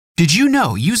Did you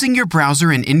know using your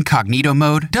browser in incognito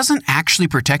mode doesn't actually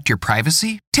protect your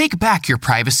privacy? Take back your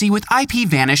privacy with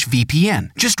IPVanish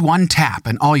VPN. Just one tap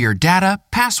and all your data,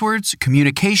 passwords,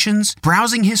 communications,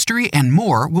 browsing history, and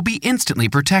more will be instantly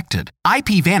protected.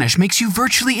 IPVanish makes you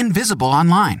virtually invisible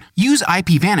online. Use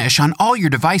IPVanish on all your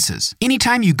devices,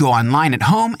 anytime you go online at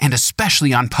home and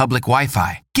especially on public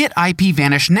Wi-Fi. Get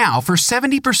IPVanish now for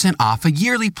 70% off a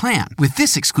yearly plan with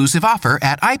this exclusive offer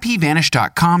at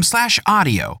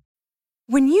ipvanish.com/audio.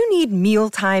 When you need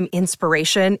mealtime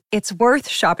inspiration, it's worth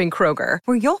shopping Kroger,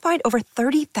 where you'll find over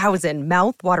 30,000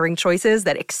 mouth-watering choices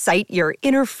that excite your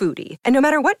inner foodie. And no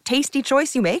matter what tasty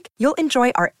choice you make, you'll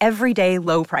enjoy our everyday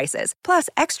low prices, plus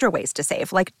extra ways to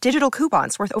save, like digital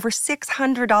coupons worth over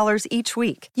 $600 each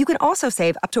week. You can also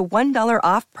save up to $1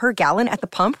 off per gallon at the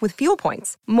pump with fuel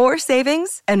points. More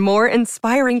savings and more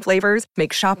inspiring flavors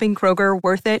make shopping Kroger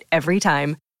worth it every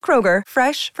time. Kroger,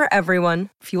 fresh for everyone.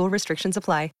 Fuel restrictions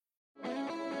apply.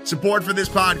 Support for this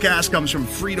podcast comes from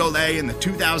Frito-Lay and the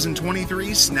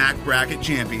 2023 Snack Bracket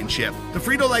Championship. The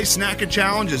Frito-Lay Snack-It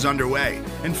Challenge is underway,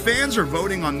 and fans are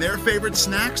voting on their favorite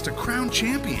snacks to crown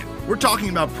champion. We're talking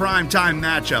about prime-time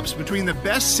matchups between the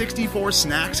best 64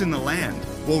 snacks in the land.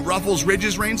 Will Ruffles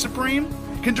Ridges reign supreme?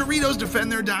 Can Doritos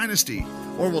defend their dynasty?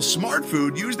 Or will Smart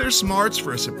Food use their smarts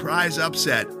for a surprise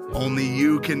upset? Only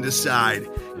you can decide.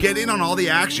 Get in on all the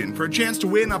action for a chance to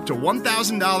win up to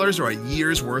 $1,000 or a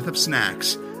year's worth of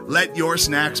snacks. Let your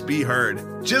snacks be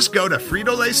heard. Just go to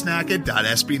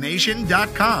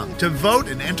fritolaysnacket.sbnation.com to vote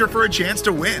and enter for a chance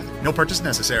to win. No purchase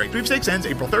necessary. Sweepstakes ends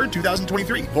April 3rd,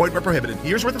 2023. Void where prohibited.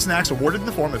 Year's worth of snacks awarded in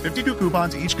the form of 52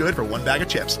 coupons, each good for one bag of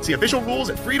chips. See official rules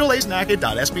at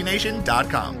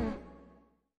fritolaysnacket.sbnation.com.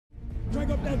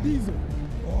 Drag up that diesel.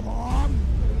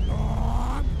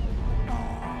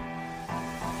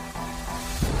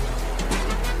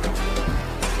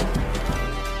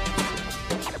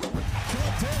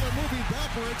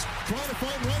 Trying to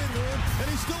find running room, and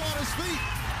he's still on his feet.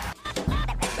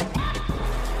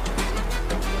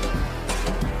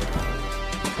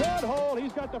 Good hold.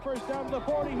 He's got the first down to the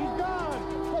 40. He's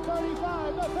gone. The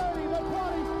 35, the 30, the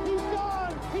 20. He's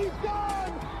gone. He's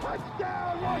gone.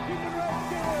 Touchdown, Washington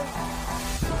Redskins.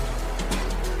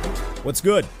 What's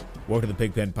good? Welcome to the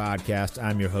Pigpen Podcast.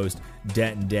 I'm your host,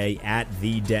 Denton Day, at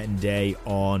the Denton Day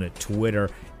on Twitter.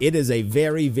 It is a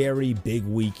very, very big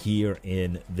week here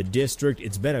in the district.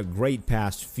 It's been a great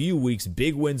past few weeks.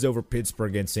 Big wins over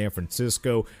Pittsburgh and San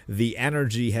Francisco. The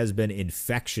energy has been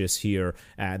infectious here,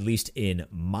 at least in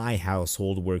my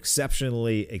household. We're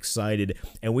exceptionally excited,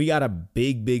 and we got a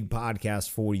big, big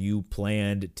podcast for you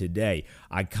planned today.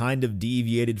 I kind of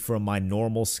deviated from my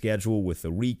normal schedule with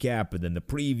the recap and then the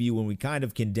preview, and we kind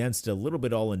of condensed a little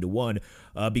bit all into one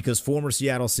because former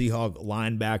Seattle Seahawk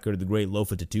linebacker, the great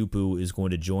Lofa Tatupu, is going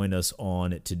to join us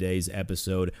on today's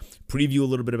episode, preview a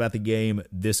little bit about the game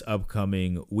this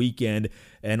upcoming weekend,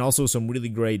 and also some really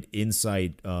great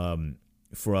insight from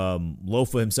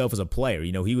Lofa himself as a player.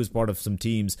 You know, he was part of some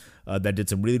teams that did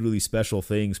some really, really special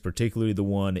things, particularly the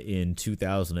one in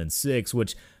 2006,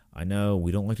 which I know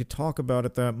we don't like to talk about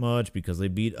it that much because they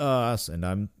beat us, and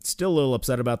I'm still a little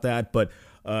upset about that, but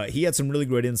he had some really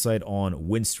great insight on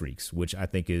win streaks, which I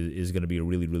think is going to be a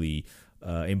really, really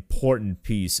important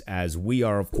piece, as we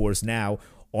are, of course, now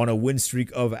on a win streak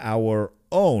of our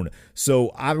own. So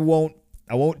I won't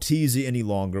tease you any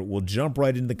longer. We'll jump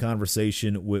right into the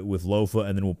conversation with Lofa,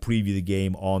 and then we'll preview the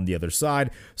game on the other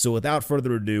side. So without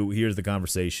further ado, here's the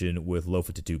conversation with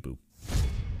Lofa Tatupu.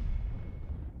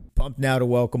 Pumped now to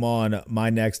welcome on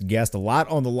my next guest. A lot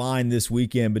on the line this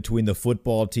weekend between the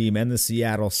football team and the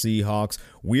Seattle Seahawks.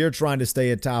 We are trying to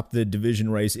stay atop the division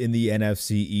race in the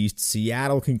NFC East.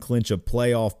 Seattle can clinch a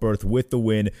playoff berth with the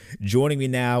win. Joining me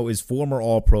now is former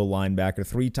All-Pro linebacker,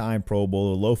 three-time Pro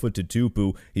Bowler, Lofa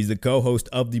Tatupu. He's the co-host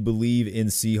of the Believe in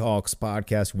Seahawks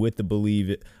podcast with the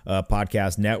Believe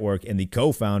Podcast Network and the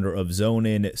co-founder of Zone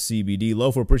In CBD.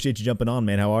 Lofa, appreciate you jumping on,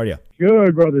 man. How are you?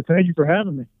 Good, brother. Thank you for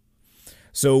having me.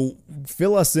 So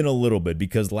fill us in a little bit,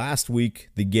 because last week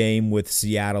the game with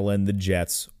Seattle and the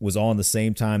Jets was on the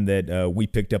same time that we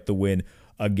picked up the win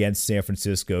against San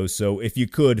Francisco. So if you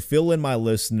could, fill in my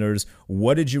listeners,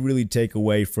 what did you really take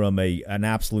away from an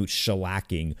absolute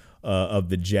shellacking of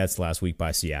the Jets last week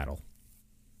by Seattle?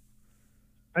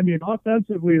 I mean,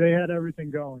 offensively, they had everything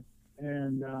going.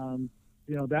 And,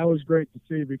 that was great to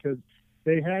see, because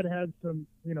they had some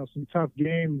tough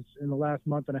games in the last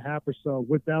month and a half or so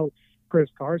without Chris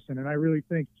Carson. And I really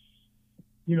think,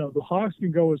 the Hawks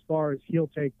can go as far as he'll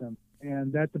take them.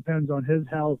 And that depends on his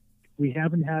health. We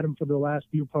haven't had him for the last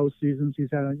few postseasons. He's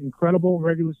had an incredible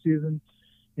regular season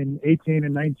in 18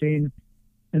 and 19.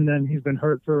 and then he's been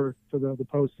hurt for the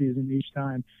postseason each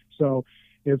time. So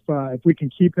if we can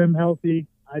keep him healthy,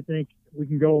 I think we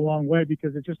can go a long way,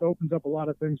 because it just opens up a lot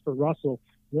of things for Russell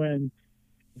when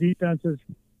defenses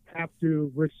have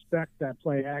to respect that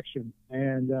play action.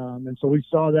 And so we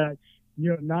saw that.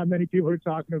 Not many people are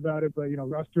talking about it, but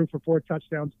Russ threw for 4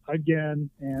 touchdowns again,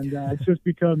 and it's just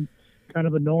become kind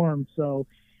of a norm. So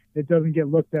it doesn't get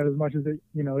looked at as much as it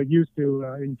used to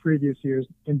in previous years.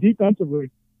 And defensively,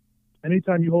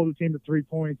 anytime you hold a team to 3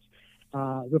 points,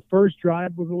 the first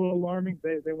drive was a little alarming.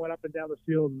 They went up and down the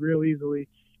field real easily,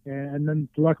 and then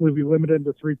luckily we limited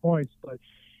them to 3 points. But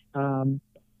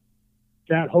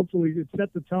that hopefully it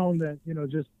set the tone that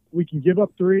just we can give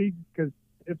up 3, because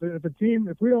if the team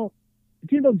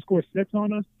doesn't score 6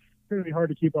 on us, it's going to be hard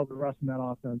to keep up with Russ in that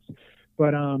offense.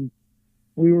 But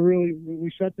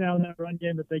we shut down that run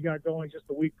game that they got going just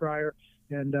a week prior,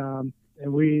 and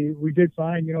we did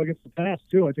fine against the pass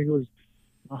too. I think it was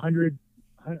 100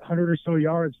 or so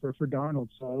yards for Darnold,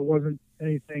 so it wasn't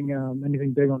anything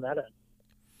big on that end.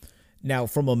 Now,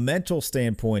 from a mental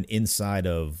standpoint inside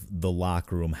of the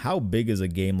locker room, how big is a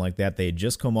game like that? They had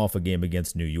just come off a game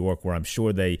against New York where I'm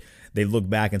sure they look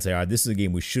back and say, all right, this is a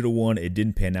game we should have won. It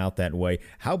didn't pan out that way.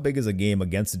 How big is a game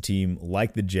against a team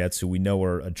like the Jets, who we know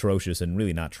are atrocious and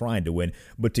really not trying to win,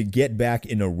 but to get back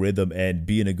in a rhythm and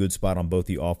be in a good spot on both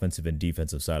the offensive and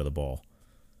defensive side of the ball?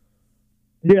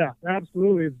 Yeah,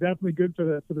 absolutely. It's definitely good for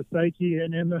the psyche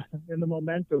and in the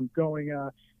momentum going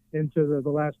into the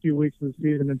last few weeks of the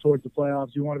season and towards the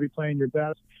playoffs. You want to be playing your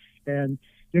best, and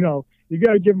you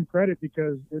got to give them credit,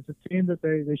 because it's a team that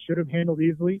they should have handled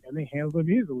easily, and they handled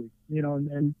them easily.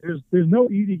 And there's no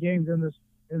easy games in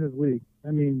this league.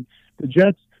 I mean, the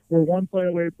Jets were one play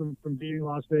away from beating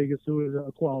Las Vegas, who is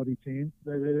a quality team.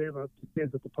 They have a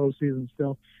chance at the postseason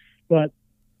still, but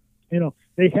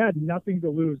they had nothing to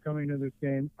lose coming into this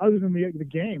game other than the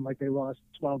game, like they lost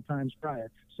 12 times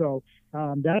prior. So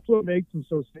that's what makes them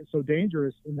so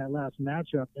dangerous in that last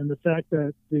matchup. And the fact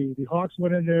that the Hawks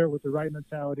went in there with the right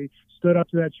mentality, stood up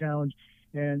to that challenge,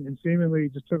 and seemingly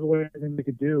just took away everything they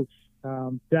could do,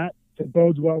 that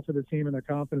bodes well for the team and their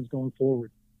confidence going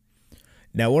forward.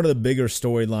 Now, one of the bigger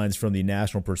storylines from the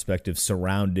national perspective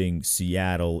surrounding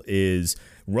Seattle is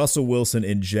Russell Wilson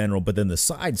in general, but then the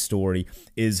side story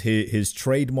is his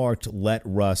trademarked let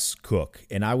Russ cook.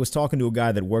 And I was talking to a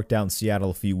guy that worked out in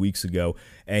Seattle a few weeks ago,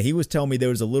 and he was telling me there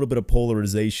was a little bit of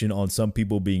polarization on some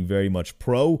people being very much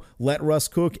pro let Russ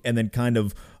cook, and then kind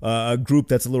of a group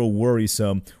that's a little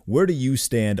worrisome. Where do you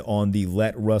stand on the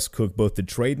let Russ cook, both the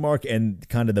trademark and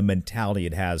kind of the mentality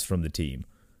it has from the team?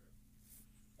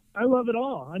 I love it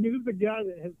all. I mean, this is a guy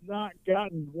that has not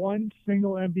gotten one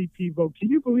single MVP vote. Can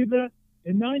you believe that?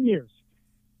 In 9 years,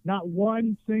 not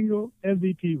one single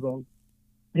MVP vote.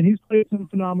 And he's played some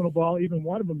phenomenal ball, even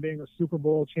one of them being a Super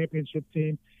Bowl championship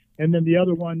team, and then the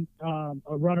other one a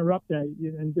runner-up that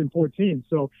in 14.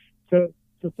 So to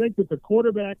think that the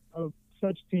quarterback of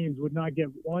such teams would not get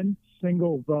one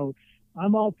single vote,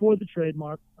 I'm all for the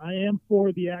trademark. I am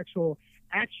for the actual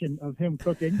action of him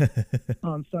cooking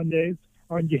on Sundays,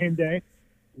 on game day,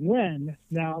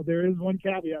 now there is one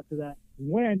caveat to that,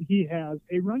 when he has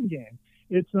a run game.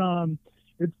 It's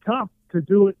tough to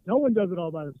do it. No one does it all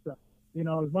by themselves.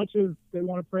 As much as they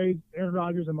want to praise Aaron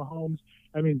Rodgers and Mahomes,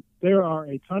 I mean, there are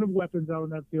a ton of weapons out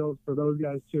on that field for those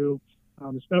guys too,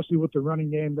 especially with the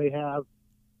running game they have.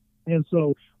 And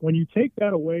so when you take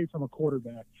that away from a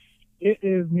quarterback, it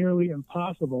is nearly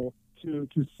impossible to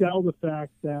sell the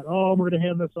fact that, we're going to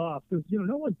hand this off, because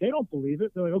no one, they don't believe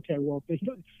it. They're like, okay, well,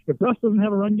 if Russ doesn't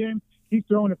have a run game, he's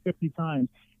throwing it 50 times.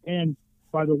 And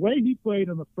by the way he played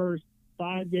in the first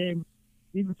 5 games,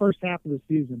 even first half of the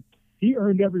season, he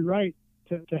earned every right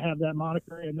to have that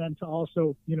moniker, and then to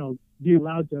also be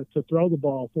allowed to throw the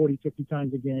ball 40, 50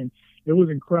 times a game. It was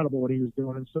incredible what he was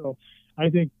doing. And so I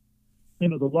think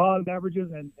the law of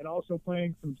averages, and also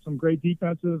playing some great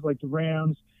defenses like the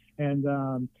Rams,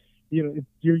 and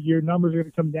your numbers are going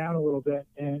to come down a little bit,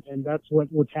 and that's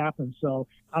what's happened. So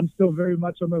I'm still very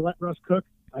much on the let Russ cook.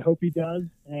 I hope he does,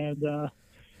 and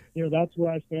that's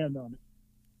where I stand on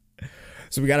it.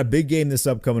 So we got a big game this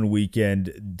upcoming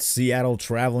weekend. Seattle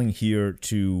traveling here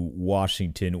to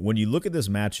Washington. When you look at this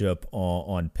matchup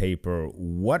on paper,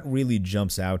 what really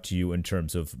jumps out to you in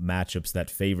terms of matchups that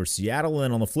favor Seattle,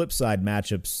 and on the flip side,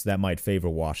 matchups that might favor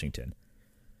Washington?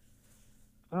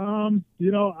 I'm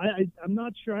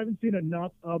not sure. I haven't seen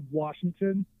enough of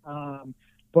Washington,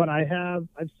 but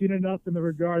I've seen enough in the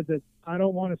regard that I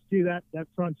don't want to see that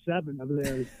front seven of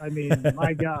theirs. I mean,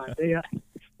 my God,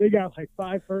 they got like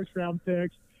 5 first-round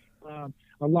picks, a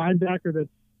linebacker that's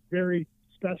very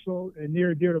special and near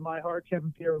and dear to my heart,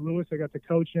 Kevin Pierre-Louis. I got to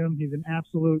coach him. He's an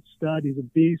absolute stud. He's a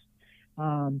beast.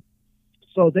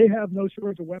 So they have no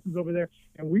shortage of weapons over there.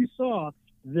 And we saw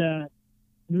that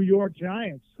New York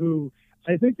Giants, who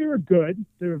I think they were good.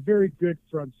 They're a very good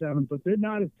front seven, but they're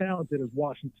not as talented as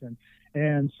Washington.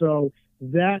 And so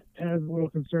that has a little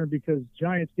concern because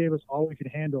Giants gave us all we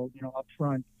could handle, up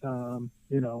front,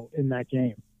 in that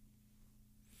game.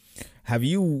 Have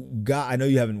you I know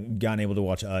you haven't gotten able to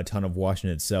watch a ton of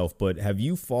Washington itself, but have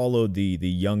you followed the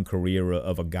young career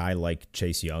of a guy like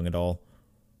Chase Young at all?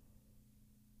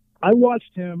 I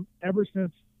watched him ever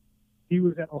since he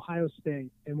was at Ohio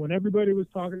State. And when everybody was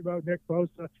talking about Nick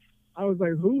Bosa, I was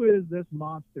like, who is this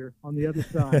monster on the other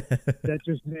side that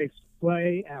just makes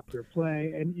play after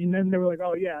play? And then they were like,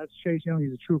 oh, yeah, it's Chase Young.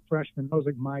 He's a true freshman. I was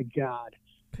like, my God.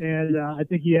 And I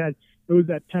think it was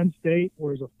at Penn State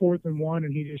where it was a 4th and 1,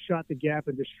 and he just shot the gap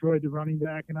and destroyed the running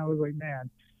back. And I was like, man,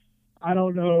 I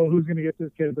don't know who's going to get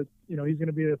this kid, but, he's going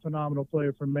to be a phenomenal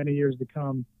player for many years to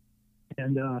come.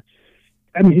 And,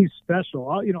 he's special,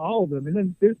 all of them.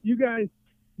 And then you guys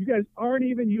aren't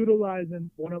even utilizing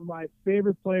one of my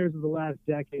favorite players of the last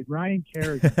decade, Ryan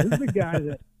Kerrigan. This is a guy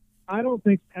that I don't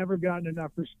think's ever gotten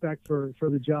enough respect for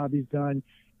the job he's done.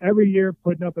 Every year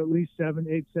putting up at least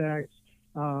 7-8 sacks.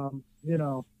 I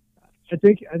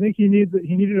think he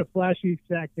needed a flashy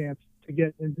sack dance to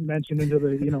get mentioned into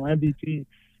the MVP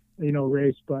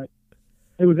race, but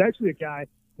it was actually a guy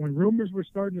when rumors were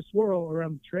starting to swirl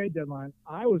around the trade deadline.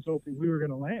 I was hoping we were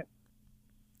going to land.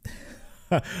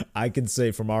 I can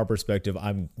say from our perspective,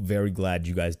 I'm very glad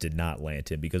you guys did not land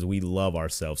him because we love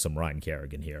ourselves some Ryan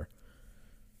Kerrigan here.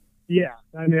 Yeah,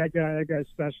 that guy's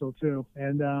special too,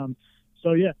 and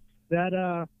so yeah,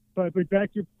 that. But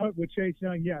back to your point with Chase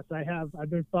Young, yes, I've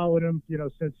been following him,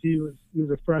 since he was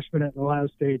a freshman at Ohio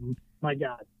State, and my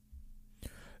God.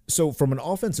 So from an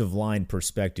offensive line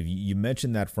perspective, you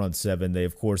mentioned that front seven. They,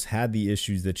 of course, had the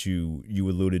issues that you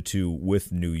alluded to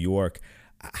with New York.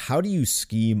 How do you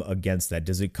scheme against that?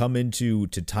 Does it come into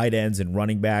tight ends and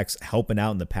running backs helping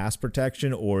out in the pass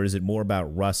protection, or is it more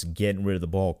about Russ getting rid of the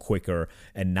ball quicker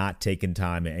and not taking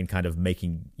time and kind of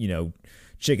making,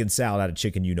 chicken salad out of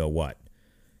chicken what?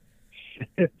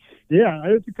 Yeah,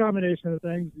 it's a combination of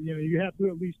things. You have to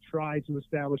at least try to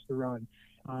establish the run.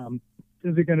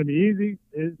 Is it going to be easy?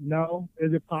 No.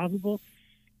 Is it possible?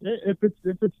 If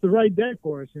it's the right day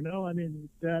for us,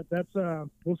 that's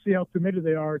we'll see how committed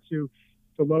they are to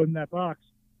loading that box.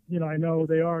 I know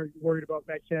they are worried about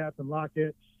Metcalf and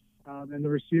Lockett and the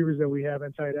receivers that we have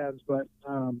in tight ends, but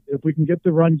if we can get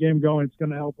the run game going, it's going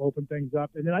to help open things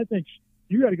up. And then I think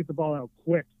you got to get the ball out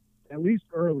quick, at least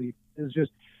early. Is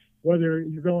just whether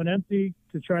you're going empty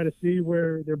to try to see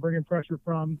where they're bringing pressure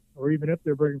from, or even if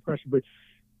they're bringing pressure, but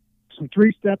some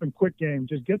 3-step and quick game.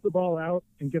 Just get the ball out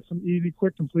and get some easy,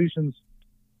 quick completions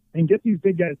and get these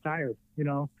big guys tired.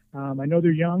 I know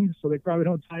they're young, so they probably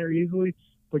don't tire easily,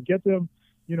 but get them,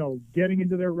 getting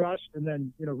into their rush and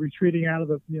then, retreating out of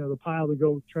the pile to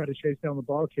go try to chase down the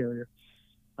ball carrier.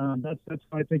 That's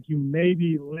how I think you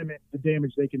maybe limit the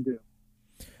damage they can do.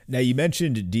 Now, you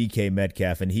mentioned DK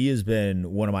Metcalf, and he has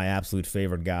been one of my absolute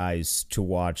favorite guys to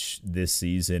watch this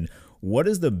season. What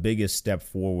is the biggest step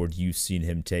forward you've seen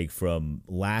him take from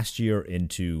last year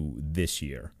into this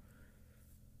year?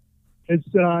 It's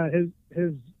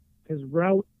his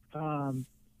route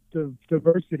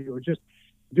diversity, or just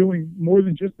doing more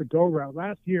than just the go route.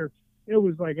 Last year, it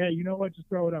was like, hey, you know what? Just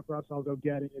throw it up, Russ. I'll go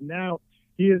get it. And now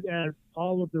he has added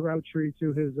all of the route tree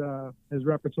to his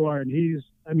repertoire, and he's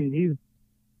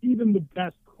even the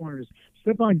best corners.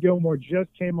 Stephon Gilmore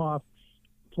just came off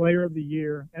Player of the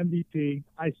Year, MVP.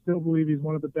 I still believe he's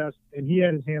one of the best, and he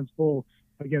had his hands full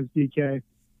against DK.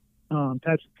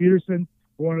 Patrick Peterson,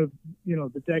 one of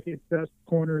the decade's best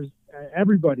corners.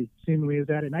 Everybody seemingly is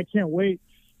at it, and I can't wait.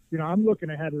 I'm looking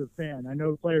ahead of the fan. I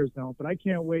know the players don't, but I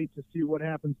can't wait to see what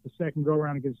happens the second go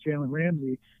around against Jalen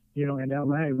Ramsey, in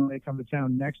LA when they come to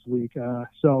town next week.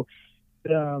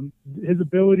 His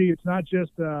ability, it's not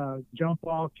just jump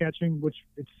ball catching, which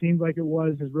it seemed like it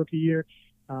was his rookie year.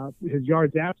 His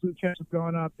yards absolute catch has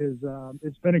gone up.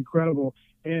 It's been incredible.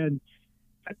 And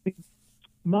I think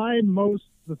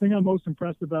the thing I'm most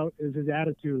impressed about is his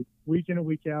attitude week in and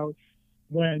week out.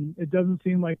 When it doesn't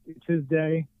seem like it's his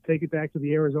day, take it back to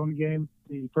the Arizona game,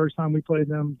 the first time we played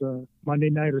them, the Monday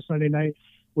night or Sunday night,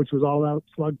 which was all out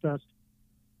slugfest.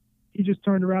 He just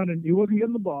turned around and he wasn't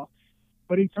getting the ball,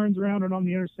 but he turns around and on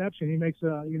the interception, he makes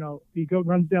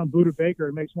runs down Buda Baker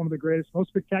and makes one of the greatest, most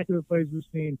spectacular plays we've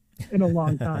seen in a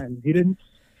long time. He didn't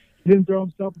throw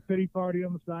himself a pity party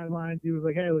on the sidelines. He was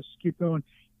like, hey, let's just keep going.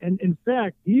 And in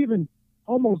fact, he even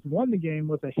almost won the game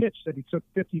with a hitch that he took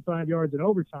 55 yards in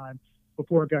overtime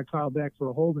before it got called back for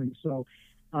a holding. So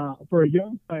for a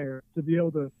young player to be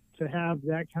able to have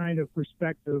that kind of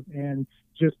perspective and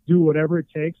just do whatever it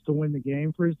takes to win the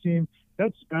game for his team,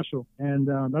 that's special. And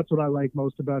that's what I like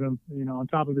most about him, on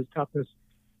top of his toughness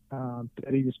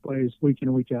that he displays week in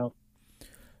and week out.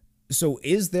 So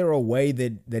is there a way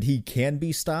that he can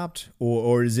be stopped,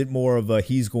 or is it more of a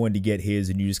he's going to get his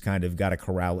and you just kind of got to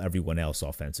corral everyone else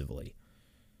offensively?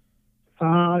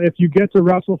 If you get to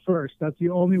Russell first, that's the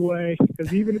only way,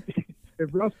 because even if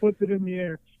Russ puts it in the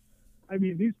air, I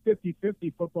mean, these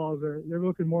 50-50 footballs they're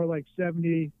looking more like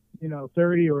 70-30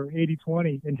 or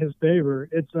 80-20 in his favor.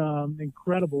 It's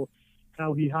incredible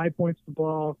how he high points the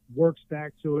ball, works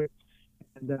back to it,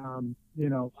 and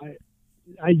you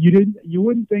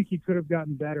wouldn't think he could have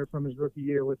gotten better from his rookie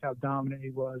year with how dominant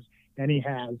he was, and he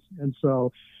has. And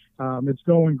so it's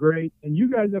going great. And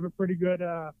you guys have a pretty good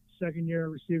second-year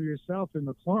receiver yourself in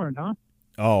McLaurin, huh?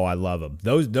 Oh, I love them.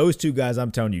 Those two guys,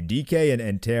 I'm telling you, DK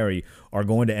and Terry are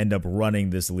going to end up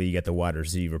running this league at the wide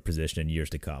receiver position in years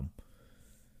to come.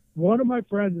 One of my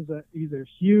friends he's a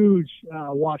huge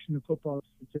Washington football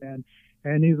fan,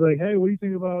 and he's like, "Hey, what do you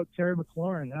think about Terry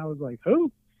McLaurin?" And I was like,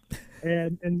 "Who?"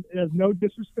 And there's no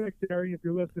disrespect, Terry, if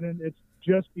you're listening. It's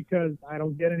just because I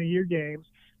don't get any of your games.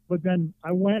 But then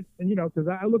I went and because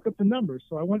I look up the numbers,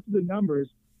 so I went to the numbers,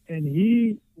 and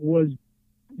he was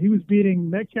beating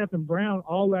Metcalf and Brown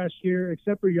all last year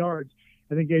except for yards.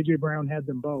 I think A.J. Brown had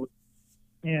them both.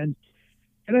 And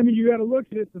I mean, you got to look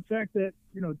at it, the fact that,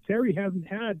 Terry hasn't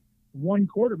had one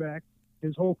quarterback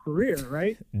his whole career,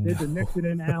 right? No. They've been Nixon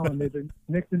and Allen. They've been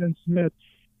Nixon and Smith.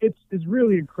 It's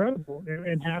really incredible.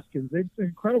 And Haskins, it's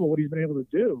incredible what he's been able to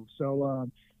do. So,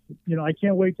 I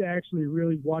can't wait to actually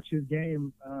really watch his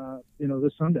game,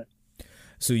 this Sunday.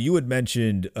 So you had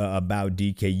mentioned about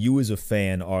DK. You as a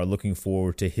fan are looking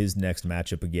forward to his next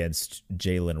matchup against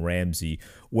Jalen Ramsey.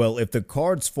 Well, if the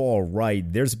cards fall right,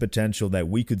 there's a potential that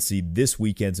we could see this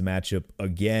weekend's matchup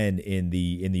again in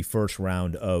the first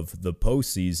round of the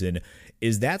postseason.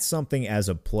 Is that something as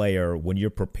a player when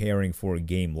you're preparing for a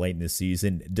game late in the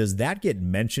season, does that get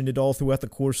mentioned at all throughout the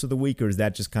course of the week, or is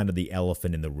that just kind of the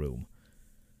elephant in the room?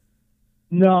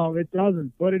 No, it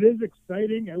doesn't. But it is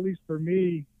exciting, at least for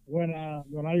me, when I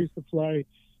used to play,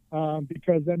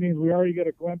 because that means we already get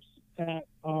a glimpse at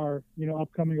our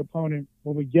upcoming opponent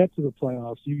when we get to the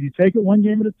playoffs. You take it one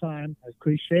game at a time, as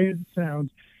cliche as it sounds.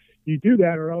 You do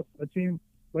that, or else a team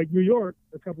like New York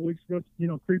a couple weeks ago,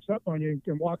 creeps up on you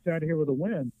and walks out of here with a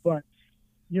win. But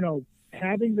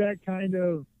having that kind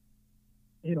of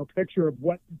picture of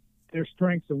what their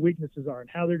strengths and weaknesses are and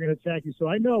how they're going to attack you. So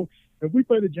I know if we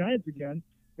play the Giants again,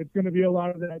 it's going to be a lot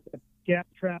of that gap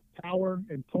trap power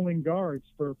and pulling guards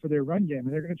for their run game.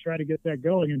 And they're going to try to get that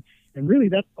going. And really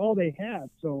that's all they have.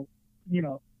 So,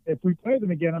 if we play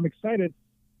them again, I'm excited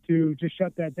to just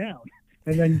shut that down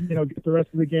and then, get the rest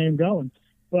of the game going.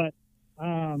 But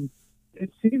it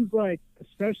seems like,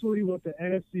 especially with the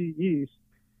NFC East,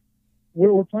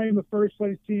 we're playing the first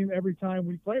place team every time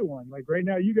we play one. Like right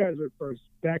now, you guys are first.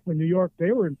 Back when New York,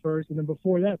 they were in first. And then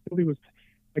before that, Philly was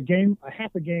a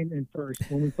half a game in first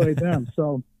when we played them.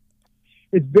 So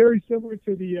it's very similar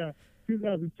to the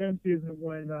 2010 season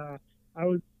when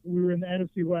we were in the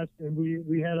NFC West and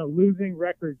we had a losing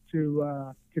record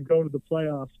to go to the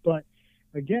playoffs. But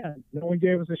again, no one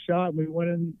gave us a shot. We went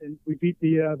in and we beat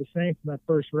the Saints in that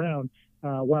first round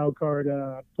wild card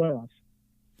playoffs.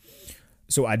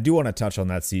 So I do want to touch on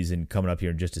that season coming up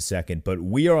here in just a second, but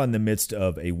we are in the midst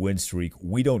of a win streak.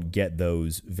 We don't get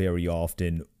those very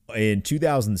often. In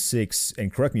 2006,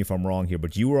 and correct me if I'm wrong here,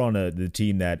 but you were on the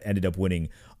team that ended up winning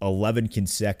 11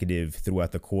 consecutive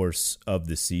throughout the course of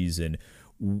the season.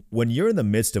 When you're in the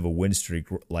midst of a win streak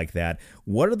like that,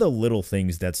 what are the little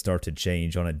things that start to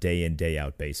change on a day in, day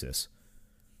out basis?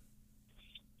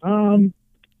 It's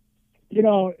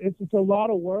a lot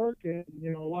of work and,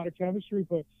 a lot of chemistry,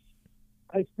 but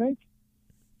I think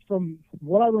from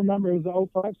what I remember, it was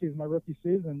the 05 season, my rookie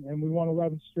season, and we won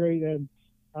 11 straight. And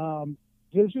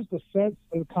there's just a sense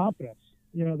of confidence.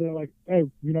 They're like, hey,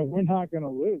 we're not going to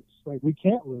lose. Like, we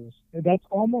can't lose. And that's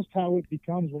almost how it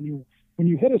becomes when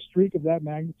you hit a streak of that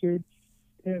magnitude.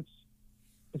 It's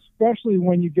especially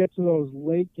when you get to those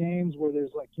late games where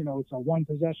there's it's a one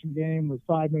possession game with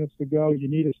 5 minutes to go. You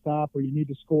need to stop or you need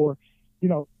to score.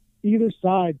 Either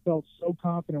side felt so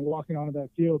confident walking onto that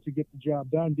field to get the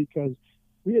job done because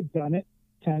we had done it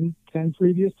 10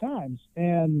 previous times.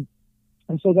 And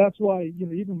so that's why,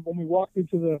 even when we walked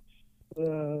into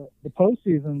the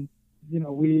postseason,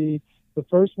 the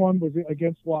first one was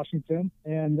against Washington,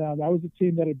 and that was a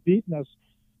team that had beaten us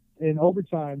in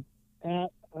overtime at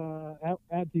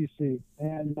at DC,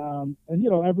 and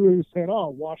everybody was saying, "Oh,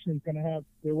 Washington's going to have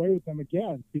their way with them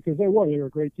again," because they were a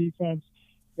great defense,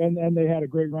 and they had a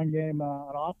great run game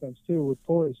on offense too with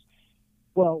poise.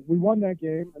 Well, we won that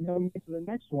game, and then we went to the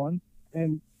next one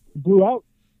and blew out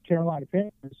Carolina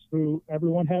Panthers, who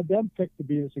everyone had them picked to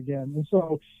beat us again. And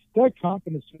so that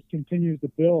confidence just continues to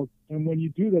build. And when you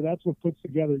do that, that's what puts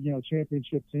together,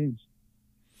 championship teams.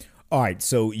 All right,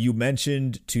 so you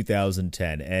mentioned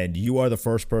 2010, and you are the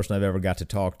first person I've ever got to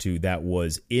talk to that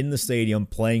was in the stadium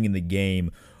playing in the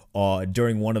game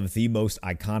during one of the most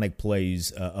iconic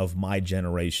plays of my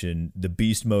generation, the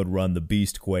Beast Mode run, the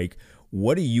Beast Quake.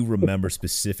 What do you remember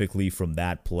specifically from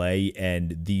that play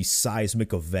and the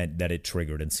seismic event that it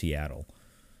triggered in Seattle?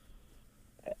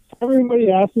 Everybody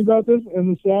asks me about this,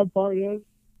 and the sad part is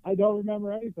I don't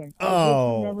remember anything.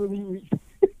 Oh.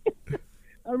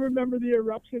 I remember the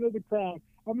eruption of the crowd.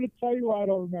 I'm going to tell you why I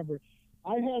don't remember.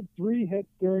 I had 3 hits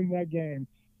during that game,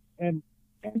 and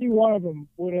any one of them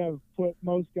would have put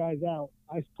most guys out.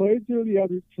 I played through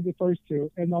the first 2,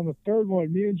 and on the third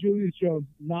one, me and Julius Jones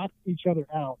knocked each other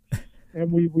out. And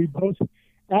we both,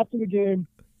 after the game,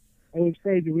 it was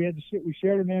crazy. We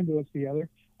shared an ambulance together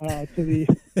to the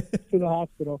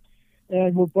hospital,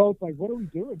 and we're both like, "What are we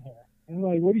doing here?" And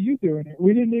like, "What are you doing here?"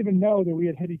 We didn't even know that we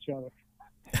had hit each other.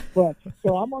 But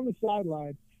so I'm on the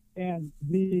sideline, and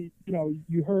you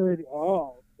heard,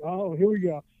 oh, here we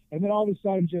go, and then all of a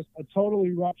sudden, just a total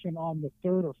eruption on the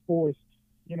 3rd or 4th,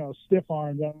 stiff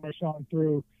arm that Marshawn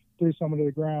threw someone to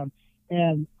the ground.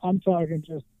 And I'm talking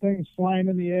just things flying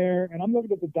in the air. And I'm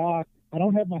looking at the dock. I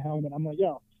don't have my helmet. I'm like,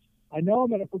 yo, I know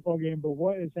I'm at a football game, but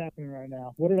what is happening right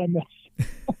now? What did I miss?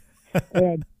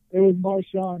 And it was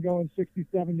Marshawn going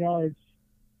 67 yards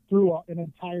through an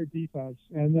entire defense.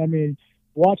 And, I mean,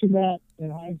 watching that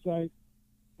in hindsight,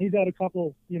 he's had a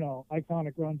couple,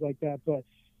 iconic runs like that. But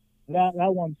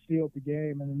that one sealed the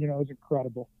game, and, it was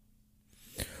incredible.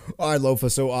 All right, Lofa,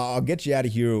 so I'll get you out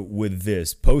of here with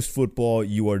this. Post-football,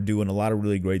 you are doing a lot of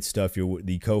really great stuff. You're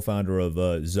the co-founder of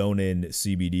Zone In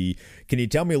CBD. Can you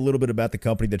tell me a little bit about the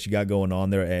company that you got going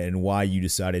on there and why you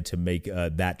decided to make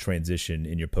that transition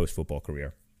in your post-football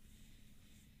career?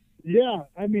 Yeah,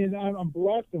 I mean, I'm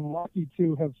blessed and lucky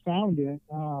to have found it.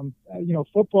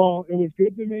 Football, it was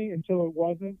good to me until it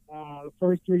wasn't. The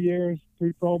first 3 years,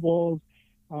 3 Pro Bowls,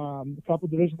 a couple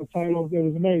divisional titles, it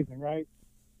was amazing, right?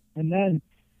 And then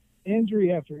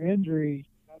injury after injury,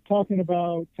 talking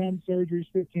about 10 surgeries,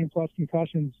 15 plus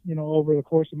concussions, over the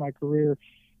course of my career.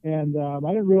 And I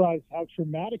didn't realize how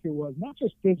traumatic it was, not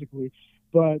just physically,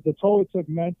 but the toll it took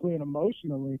mentally and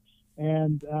emotionally.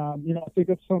 And, I think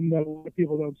that's something that a lot of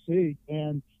people don't see.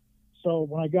 And so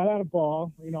when I got out of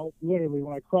ball, literally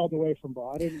when I crawled away from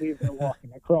ball, I didn't leave there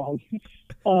walking, I crawled.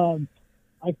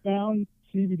 I found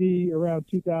CBD around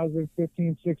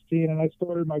 2015, 16, and I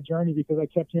started my journey because I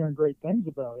kept hearing great things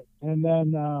about it. And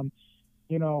then, I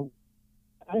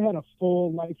had a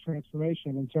full life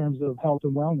transformation in terms of health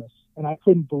and wellness, and I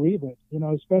couldn't believe it,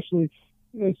 especially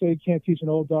they say you can't teach an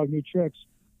old dog new tricks.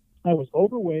 I was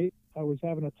overweight. I was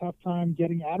having a tough time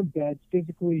getting out of bed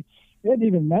physically and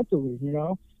even mentally,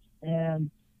 and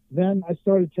then I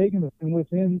started taking this, and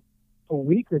within a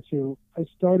week or 2, I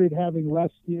started having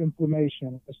less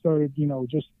inflammation. I started,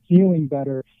 just feeling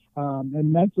better.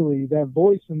 And mentally, that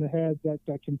voice in the head, that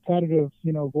competitive,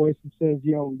 voice that says,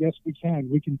 yes, we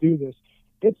can do this.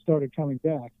 It started coming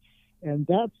back. And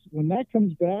that's when that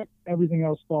comes back, everything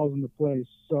else falls into place.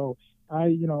 So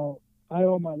I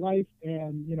owe my life,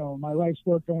 and, my life's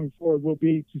work going forward will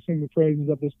be to sing the praises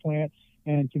of this plant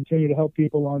and continue to help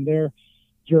people on their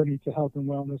journey to health and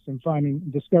wellness and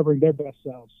discovering their best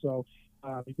selves. So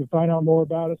you can find out more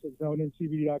about us at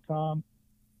zoneincbd.com.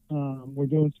 We're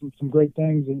doing some great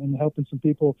things and helping some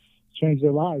people change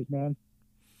their lives, man.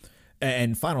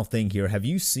 And final thing here, have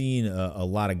you seen a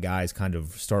lot of guys kind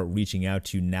of start reaching out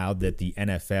to you now that the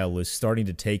NFL is starting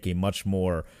to take a much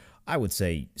more, I would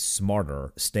say,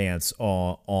 smarter stance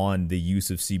on the use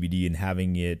of CBD and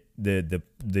having it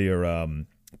their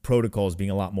protocols being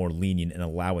a lot more lenient and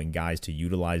allowing guys to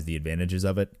utilize the advantages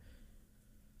of it?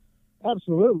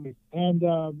 Absolutely, and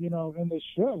and they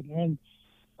should. And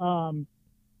the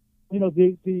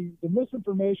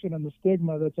misinformation and the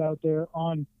stigma that's out there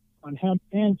on hemp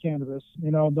and cannabis,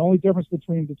 the only difference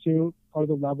between the two are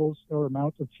the levels or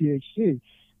amounts of THC.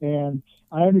 And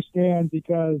I understand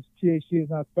because THC is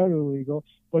not federally legal,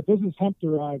 but this is hemp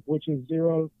derived, which is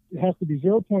it has to be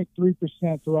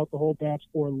 0.3% throughout the whole batch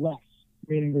or less,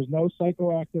 meaning there's no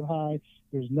psychoactive high,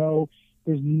 there's none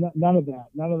of that,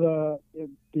 none of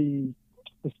the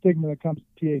stigma that comes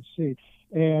to THC.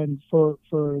 And for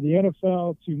the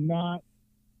NFL to not,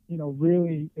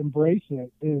 really embrace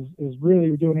it is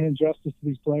really doing an injustice to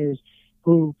these players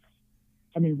who,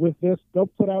 with this, they'll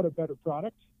put out a better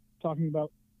product, talking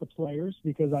about the players,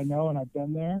 because I know and I've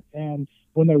been there. And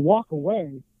when they walk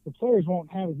away, the players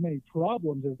won't have as many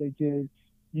problems as they did,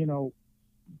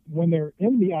 when they're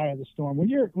in the eye of the storm. When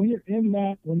you're in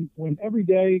that, when every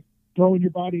day throwing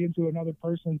your body into another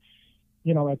person,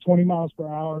 at 20 miles per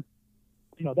hour,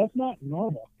 that's not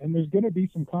normal. And there's going to be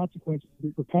some consequences,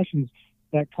 repercussions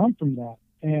that come from that.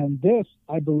 And this,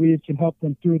 I believe, can help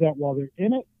them through that while they're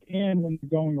in it and when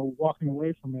they're going or walking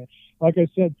away from it. Like I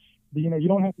said, you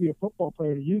don't have to be a football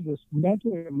player to use this.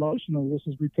 Mentally and emotionally, this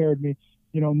has repaired me,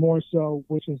 more so,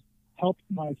 which has helped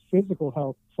my physical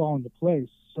health fall into place.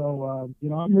 So,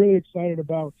 I'm really excited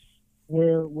about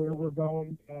where we're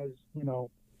going as,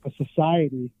 a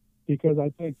society, because I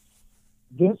think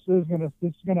this is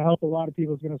gonna help a lot of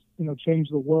people. It's gonna, change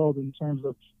the world in terms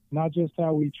of not just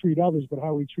how we treat others, but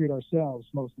how we treat ourselves,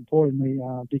 most importantly,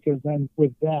 because then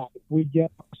with that, if we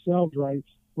get ourselves right,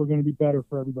 we're going to be better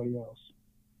for everybody else.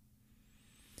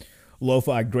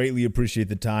 Lofa, I greatly appreciate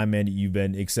the time, man. You've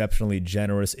been exceptionally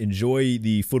generous. Enjoy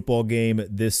the football game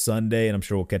this Sunday, and I'm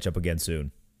sure we'll catch up again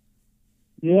soon.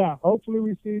 Yeah, hopefully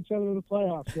we see each other in the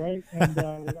playoffs, right?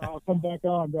 And I'll come back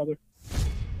on, brother.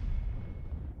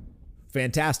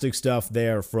 Fantastic stuff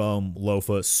there from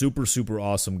Lofa. Super, super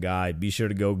awesome guy. Be sure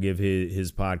to go give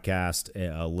his podcast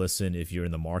a listen if you're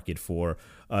in the market for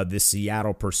the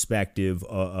Seattle perspective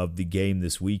of the game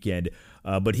this weekend.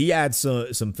 But he had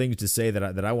some things to say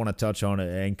that I want to touch on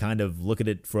and kind of look at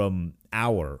it from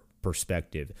our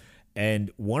perspective.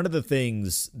 And one of the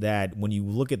things that when you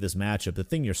look at this matchup, the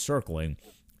thing you're circling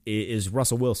is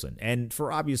Russell Wilson, and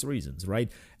for obvious reasons,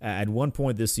 right? At one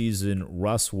point this season,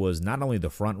 Russ was not only the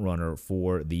front runner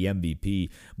for the MVP,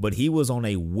 but he was on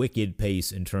a wicked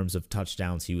pace in terms of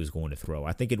touchdowns he was going to throw.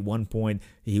 I think at one point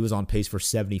he was on pace for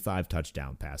 75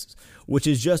 touchdown passes, which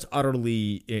is just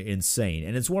utterly insane.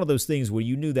 And it's one of those things where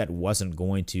you knew that wasn't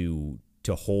going to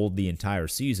hold the entire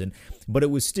season, but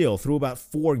it was still through about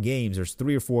 4 games, or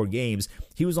 3 or 4 games,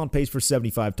 he was on pace for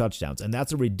 75 touchdowns, and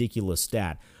that's a ridiculous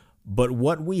stat. But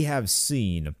what we have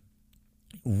seen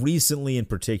recently in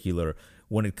particular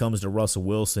when it comes to Russell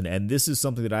Wilson, and this is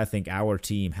something that I think our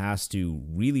team has to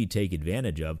really take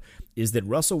advantage of, is that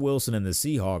Russell Wilson and the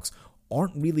Seahawks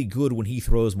aren't really good when he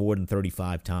throws more than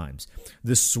 35 times.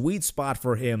 The sweet spot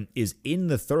for him is in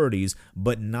the 30s,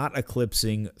 but not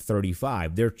eclipsing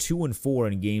 35. They're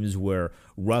 2-4 in games where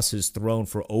Russ has thrown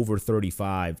for over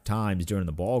 35 times during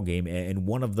the ball game, and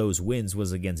one of those wins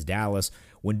was against Dallas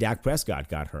when Dak Prescott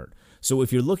got hurt. So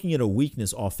if you're looking at a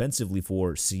weakness offensively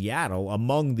for Seattle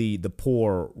among the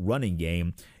poor running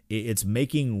game, it's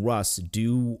making Russ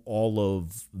do all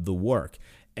of the work.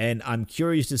 And I'm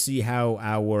curious to see how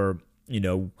our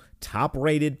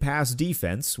top-rated pass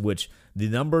defense, which the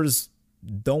numbers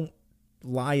don't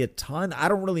lie a ton. I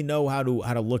don't really know how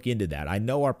to look into that. I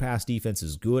know our pass defense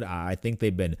is good. I think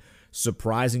they've been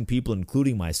surprising people,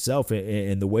 including myself,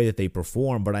 in the way that they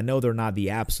perform, but I know they're not the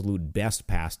absolute best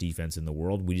pass defense in the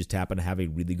world. We just happen to have a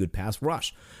really good pass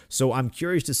rush. So I'm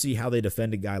curious to see how they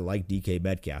defend a guy like DK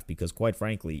Metcalf, because quite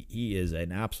frankly, he is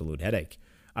an absolute headache.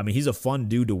 I mean, he's a fun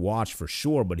dude to watch for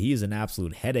sure, but he is an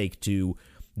absolute headache to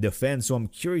defend. So I'm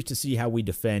curious to see how we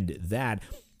defend that.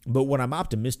 But what I'm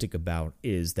optimistic about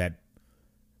is that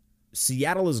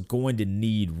Seattle is going to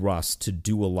need Russ to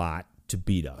do a lot to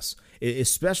beat us,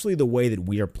 especially the way that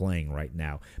we are playing right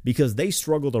now, because they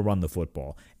struggle to run the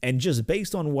football. And just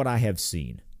based on what I have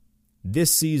seen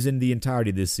this season, the entirety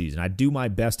of this season, I do my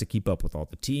best to keep up with all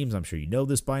the teams. I'm sure you know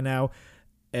this by now.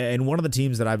 And one of the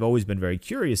teams that I've always been very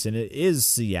curious in is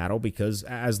Seattle, because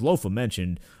as Lofa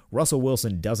mentioned, Russell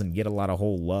Wilson doesn't get a lot of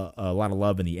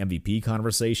love in the MVP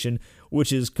conversation,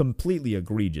 which is completely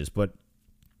egregious. But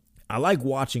I like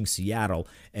watching Seattle,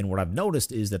 and what I've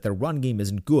noticed is that their run game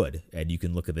isn't good. And you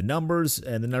can look at the numbers,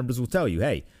 and the numbers will tell you,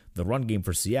 hey, the run game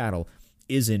for Seattle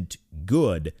isn't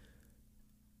good.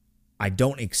 I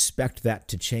don't expect that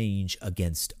to change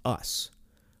against us.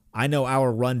 I know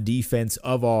our run defense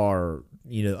of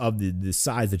the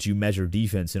size that you measure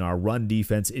defense in, our run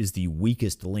defense is the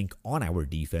weakest link on our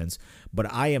defense, but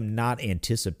I am not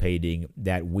anticipating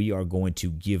that we are going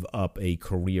to give up a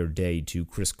career day to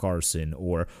Chris Carson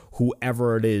or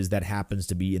whoever it is that happens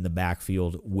to be in the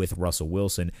backfield with Russell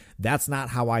Wilson. That's not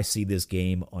how I see this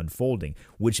game unfolding,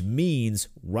 which means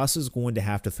Russ is going to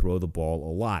have to throw the ball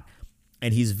a lot.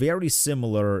 And he's very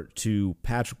similar to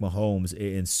Patrick Mahomes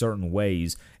in certain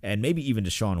ways, and maybe even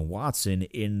Deshaun Watson,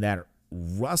 in that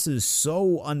Russ is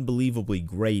so unbelievably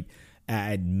great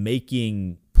at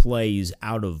making plays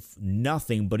out of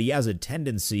nothing, but he has a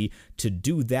tendency to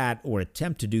do that or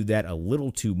attempt to do that a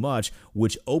little too much,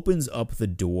 which opens up the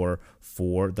door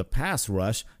for the pass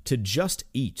rush to just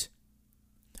eat.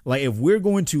 Like, if we're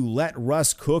going to let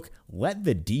Russ cook, let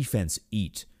the defense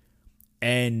eat.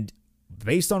 And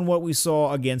based on what we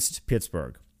saw against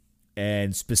Pittsburgh,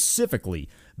 and specifically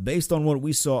based on what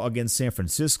we saw against San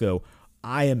Francisco,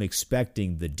 I am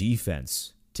expecting the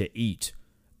defense to eat.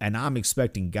 And I'm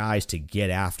expecting guys to get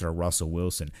after Russell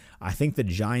Wilson. I think the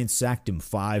Giants sacked him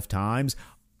 5 times.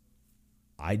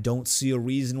 I don't see a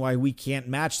reason why we can't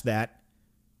match that.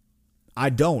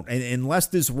 I don't. And unless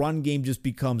this run game just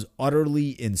becomes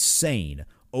utterly insane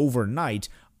overnight,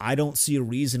 I don't see a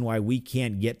reason why we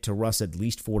can't get to Russ at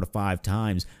least 4 to 5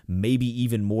 times, maybe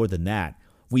even more than that.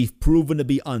 We've proven to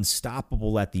be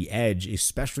unstoppable at the edge,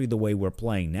 especially the way we're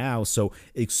playing now, so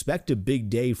expect a big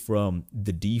day from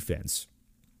the defense.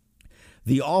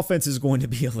 The offense is going to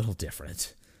be a little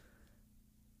different.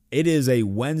 It is a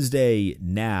Wednesday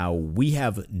now. We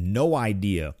have no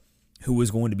idea who is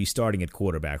going to be starting at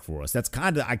quarterback for us. That's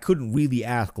I couldn't really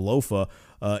ask Lofa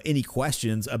any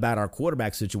questions about our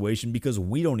quarterback situation because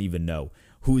we don't even know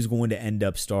who's going to end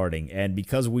up starting. And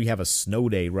because we have a snow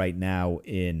day right now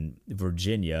in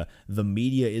Virginia, the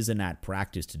media isn't at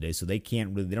practice today, so they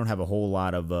don't have a whole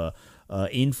lot of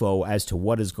info as to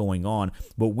what is going on,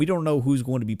 but we don't know who's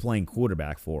going to be playing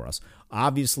quarterback for us.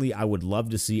 Obviously, I would love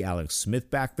to see Alex Smith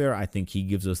back there. I think he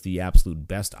gives us the absolute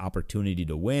best opportunity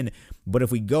to win, but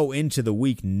if we go into the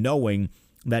week knowing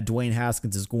that Dwayne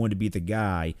Haskins is going to be the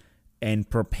guy and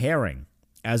preparing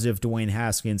as if Dwayne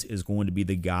Haskins is going to be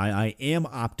the guy, I am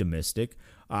optimistic.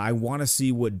 I want to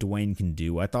see what Dwayne can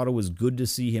do. I thought it was good to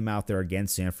see him out there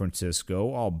against San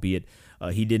Francisco, albeit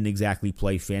he didn't exactly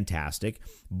play fantastic.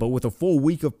 But with a full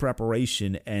week of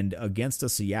preparation and against a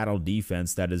Seattle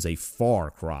defense that is a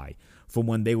far cry from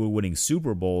when they were winning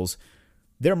Super Bowls,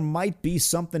 there might be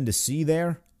something to see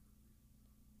there.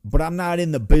 But I'm not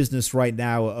in the business right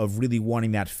now of really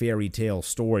wanting that fairy tale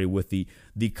story with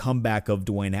the comeback of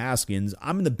Dwayne Haskins.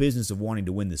 I'm in the business of wanting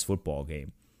to win this football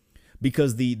game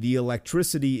because the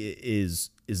electricity is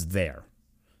there,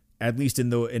 at least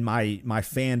in my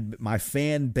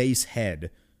fan base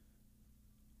head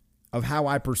of how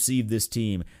I perceive this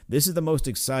team. This is the most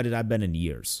excited I've been in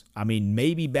years. I mean,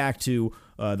 maybe back to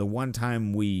the one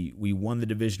time we won the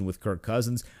division with Kirk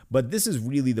Cousins, but this is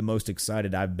really the most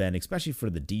excited I've been, especially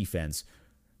for the defense,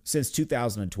 since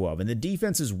 2012. And the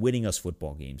defense is winning us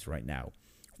football games right now,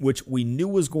 which we knew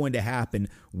was going to happen.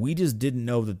 We just didn't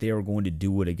know that they were going to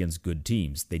do it against good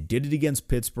teams. They did it against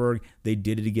Pittsburgh. They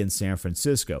did it against San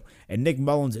Francisco. And Nick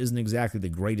Mullins isn't exactly the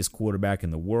greatest quarterback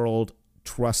in the world.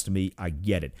 Trust me, I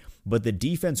get it. But the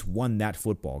defense won that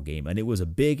football game, and it was a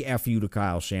big FU to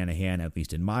Kyle Shanahan, at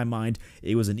least in my mind.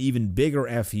 It was an even bigger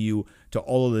FU to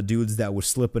all of the dudes that were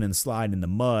slipping and sliding in the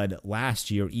mud last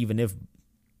year, even if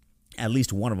at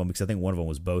least one of them, because I think one of them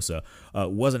was Bosa,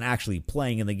 wasn't actually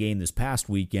playing in the game this past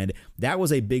weekend. That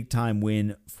was a big-time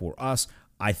win for us.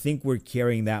 I think we're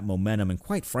carrying that momentum, and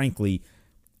quite frankly,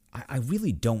 I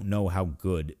really don't know how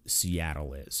good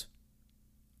Seattle is.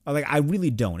 I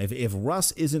really don't. If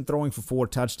Russ isn't throwing for 4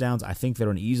 touchdowns, I think they're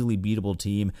an easily beatable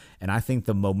team, and I think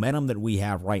the momentum that we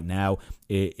have right now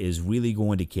is really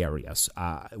going to carry us.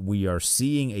 We are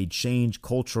seeing a change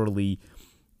culturally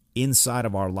inside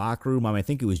of our locker room. I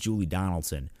think it was Julie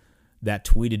Donaldson that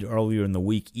tweeted earlier in the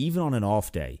week, even on an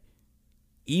off day,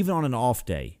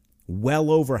 well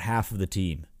over half of the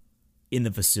team in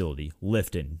the facility,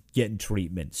 lifting, getting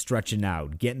treatment, stretching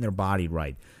out, getting their body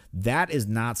right. That is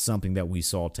not something that we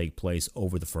saw take place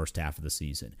over the first half of the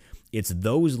season. It's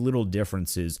those little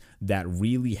differences that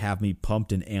really have me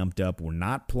pumped and amped up. We're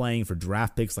not playing for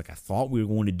draft picks like I thought we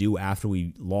were going to do after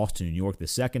we lost to New York the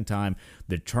second time.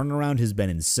 The turnaround has been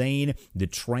insane. The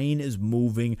train is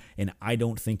moving, and I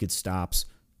don't think it stops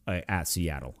at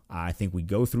Seattle. I think we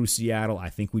go through Seattle. I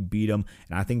think we beat them,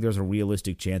 and I think there's a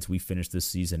realistic chance we finish this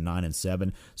season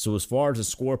 9-7. So as far as a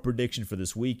score prediction for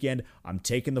this weekend, I'm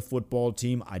taking the football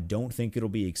team. I don't think it'll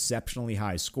be exceptionally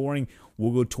high scoring.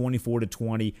 We'll go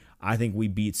 24-20. I think we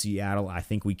beat Seattle. I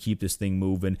think we keep this thing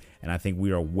moving, and I think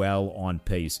we are well on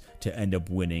pace to end up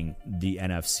winning the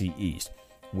NFC East,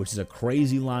 which is a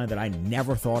crazy line that I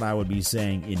never thought I would be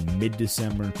saying in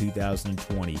mid-December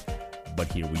 2020, but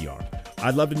here we are.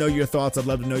 I'd love to know your thoughts. I'd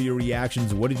love to know your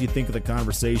reactions. What did you think of the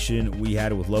conversation we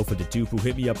had with Lofa Tatupu?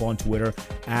 Hit me up on Twitter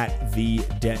at The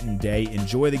Denton Day.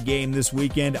 Enjoy the game this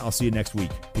weekend. I'll see you next week.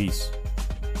 Peace.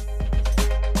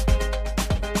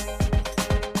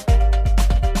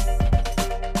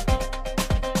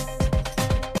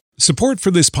 Support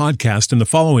for this podcast and the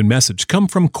following message come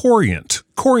from Corient.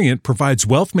 Corient provides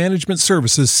wealth management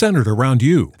services centered around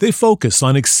you. They focus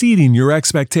on exceeding your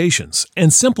expectations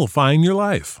and simplifying your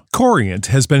life. Corient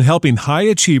has been helping high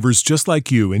achievers just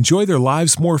like you enjoy their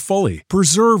lives more fully,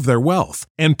 preserve their wealth,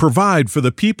 and provide for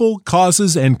the people,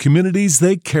 causes, and communities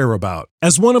they care about.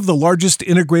 As one of the largest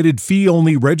integrated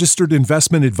fee-only registered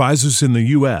investment advisors in the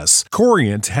U.S.,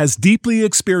 Corient has deeply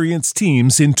experienced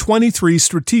teams in 23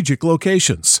 strategic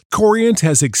locations. Corient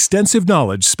has extensive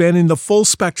knowledge spanning the full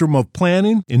spectrum of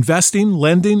planning, investing,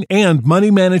 lending, and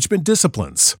money management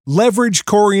disciplines. Leverage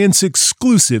Corient's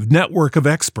exclusive network of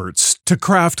experts to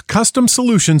craft custom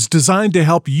solutions designed to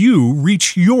help you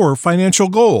reach your financial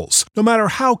goals, no matter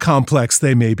how complex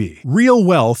they may be. Real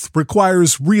wealth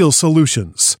requires real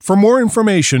solutions. For more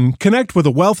information, connect with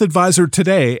a wealth advisor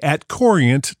today at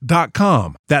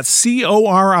Corient.com. That's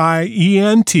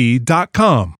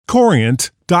Corient.com.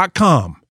 Corient.com.